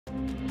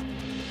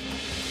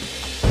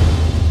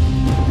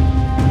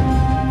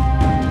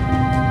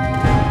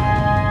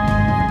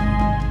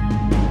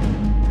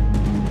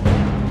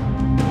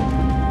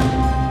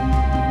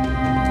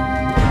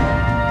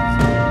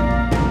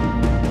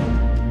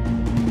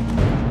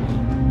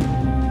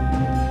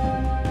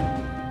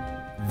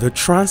The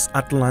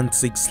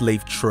transatlantic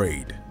slave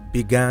trade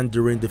began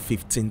during the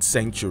 15th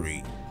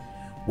century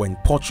when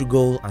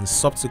Portugal and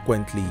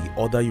subsequently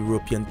other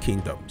European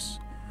kingdoms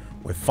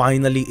were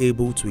finally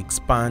able to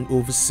expand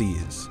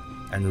overseas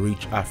and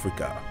reach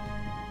Africa.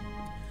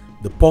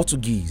 The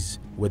Portuguese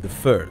were the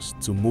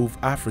first to move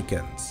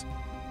Africans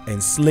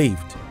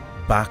enslaved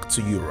back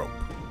to Europe.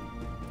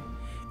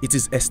 It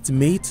is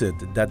estimated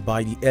that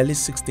by the early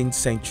 16th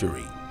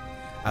century,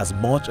 as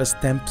much as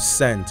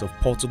 10% of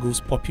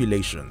Portugal's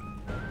population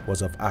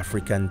was of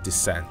African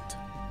descent.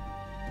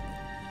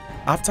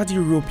 After the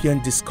European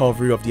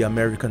discovery of the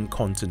American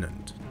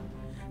continent,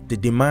 the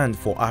demand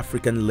for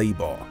African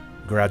labor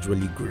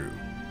gradually grew,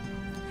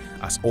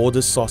 as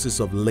other sources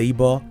of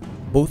labor,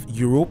 both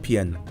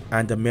European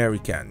and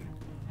American,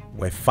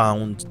 were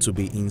found to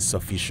be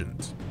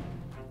insufficient.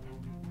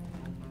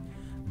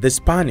 The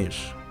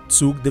Spanish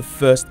took the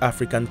first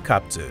African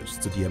captives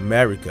to the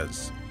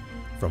Americas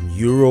from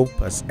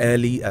Europe as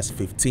early as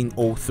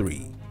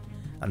 1503,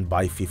 and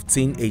by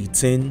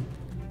 1518,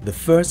 the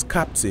first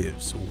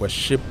captives were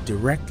shipped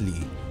directly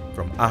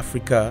from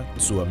Africa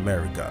to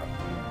America.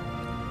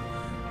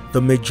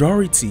 The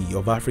majority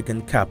of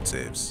African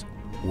captives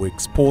were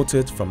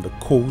exported from the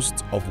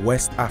coast of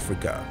West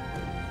Africa,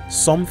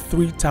 some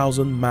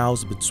 3,000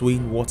 miles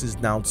between what is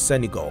now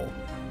Senegal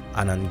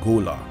and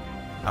Angola,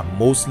 and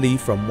mostly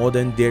from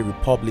modern-day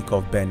Republic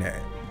of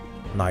Benin,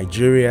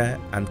 Nigeria,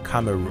 and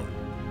Cameroon.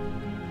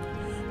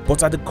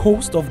 But at the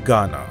coast of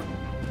Ghana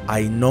are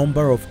a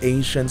number of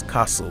ancient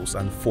castles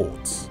and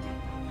forts,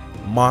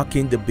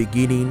 marking the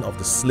beginning of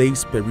the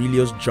slave's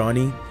perilous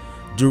journey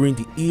during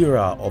the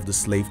era of the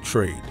slave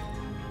trade.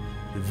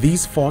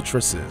 These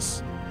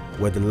fortresses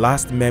were the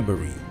last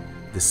memory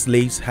the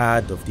slaves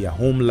had of their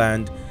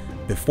homeland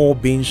before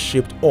being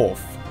shipped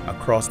off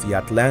across the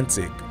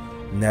Atlantic,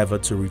 never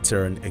to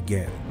return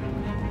again.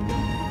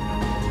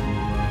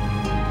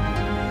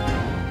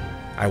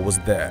 I was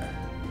there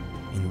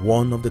in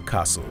one of the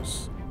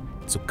castles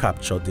to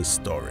capture this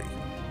story,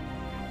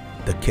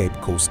 the Cape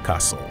Coast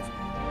Castle.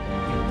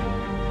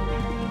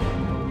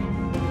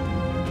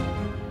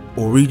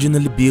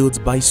 Originally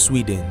built by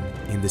Sweden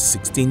in the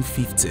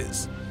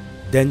 1650s,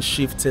 then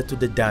shifted to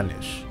the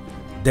Danish,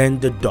 then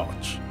the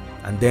Dutch,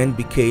 and then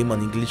became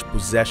an English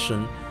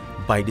possession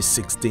by the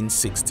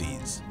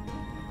 1660s.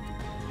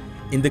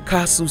 In the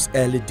castle's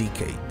early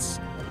decades,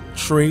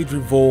 trade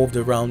revolved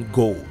around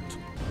gold,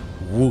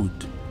 wood,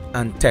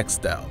 and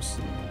textiles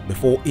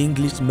before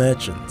English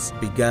merchants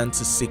began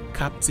to seek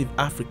captive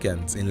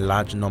Africans in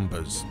large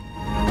numbers.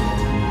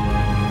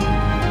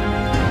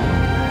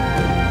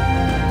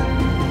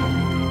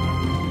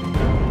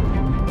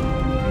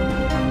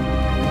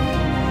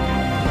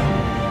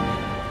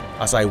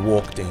 As I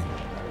walked in,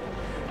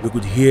 we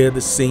could hear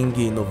the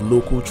singing of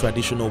local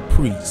traditional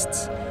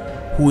priests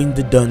who in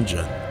the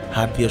dungeon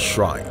had their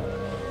shrine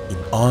in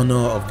honor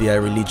of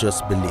their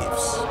religious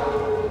beliefs.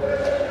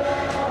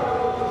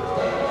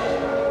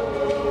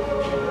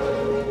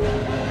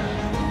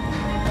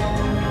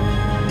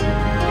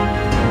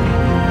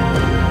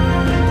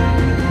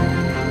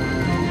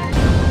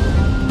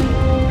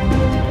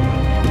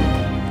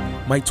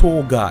 My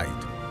tour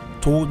guide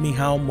told me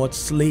how much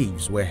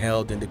slaves were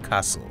held in the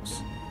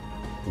castles,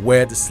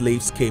 where the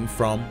slaves came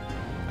from,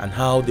 and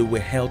how they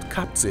were held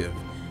captive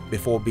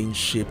before being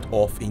shipped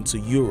off into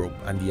Europe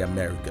and the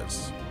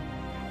Americas.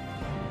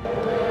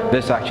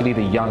 This is actually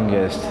the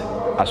youngest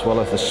as well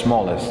as the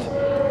smallest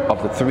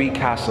of the three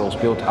castles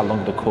built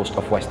along the coast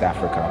of West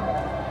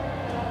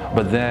Africa.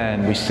 But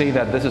then we say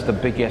that this is the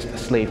biggest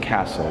slave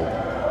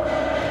castle.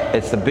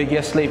 It's the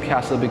biggest slave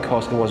castle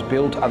because it was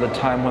built at the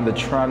time when the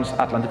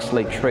transatlantic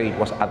slave trade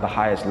was at the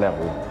highest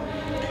level.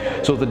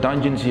 So the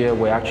dungeons here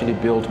were actually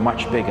built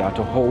much bigger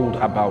to hold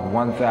about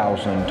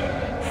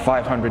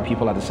 1,500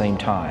 people at the same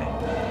time.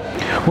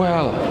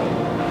 Well,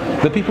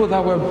 the people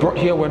that were brought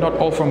here were not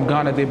all from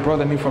Ghana. They brought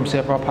them in from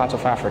several parts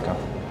of Africa.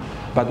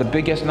 But the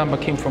biggest number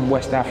came from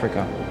West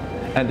Africa,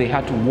 and they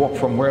had to walk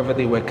from wherever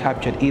they were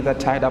captured, either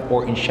tied up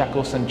or in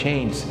shackles and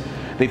chains.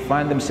 They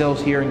find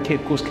themselves here in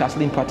Cape Coast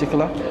Castle in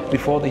particular.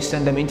 Before they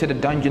send them into the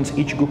dungeons,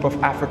 each group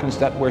of Africans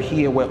that were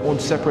here were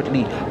owned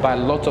separately by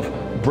lots of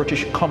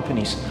British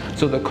companies.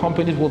 So the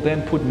companies will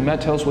then put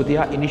metals with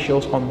their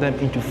initials on them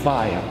into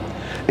fire.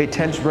 A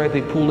tent where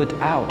they pull it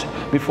out.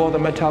 Before the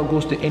metal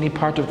goes to any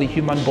part of the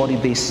human body,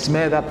 they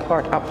smear that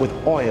part up with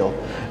oil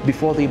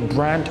before they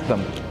brand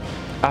them.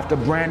 After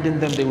branding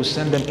them, they will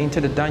send them into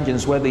the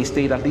dungeons where they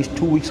stayed at least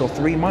 2 weeks or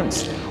 3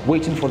 months,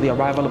 waiting for the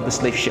arrival of the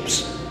slave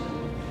ships.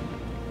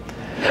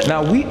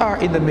 Now we are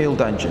in the male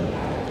dungeon,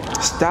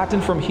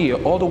 starting from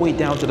here all the way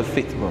down to the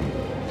 5th room.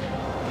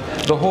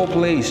 The whole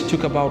place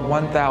took about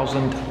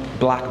 1,000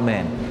 black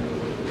men.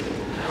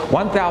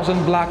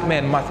 1,000 black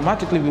men,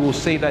 mathematically we will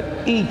say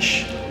that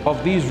each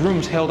of these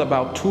rooms held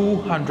about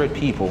 200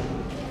 people.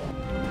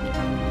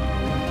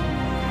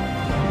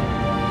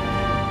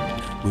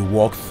 We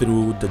walked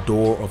through the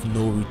door of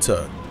no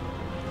return.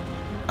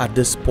 At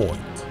this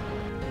point,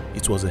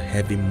 it was a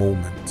heavy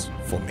moment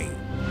for me.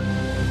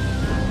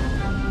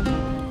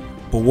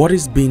 But what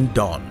is being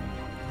done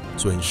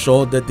to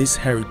ensure that this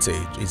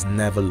heritage is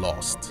never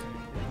lost.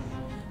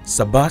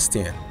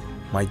 Sebastian,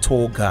 my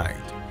tour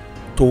guide,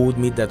 told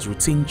me that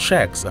routine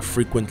checks are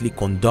frequently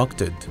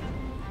conducted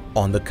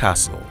on the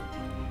castle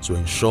to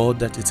ensure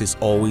that it is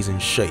always in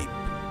shape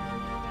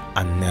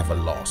and never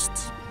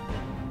lost.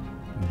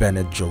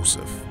 Benneth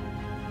Joseph,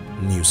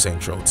 New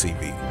Central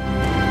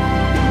TV.